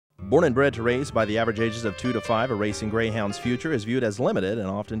Born and bred to race by the average ages of 2 to 5, a racing greyhound's future is viewed as limited and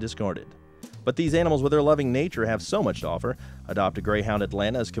often discarded. But these animals with their loving nature have so much to offer. Adopt a Greyhound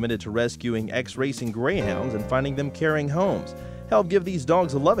Atlanta is committed to rescuing ex-racing greyhounds and finding them caring homes. Help give these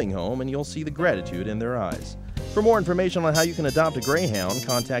dogs a loving home and you'll see the gratitude in their eyes. For more information on how you can adopt a Greyhound,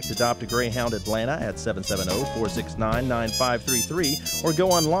 contact Adopt a Greyhound Atlanta at 770-469-9533 or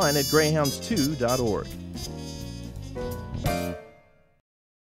go online at greyhounds2.org.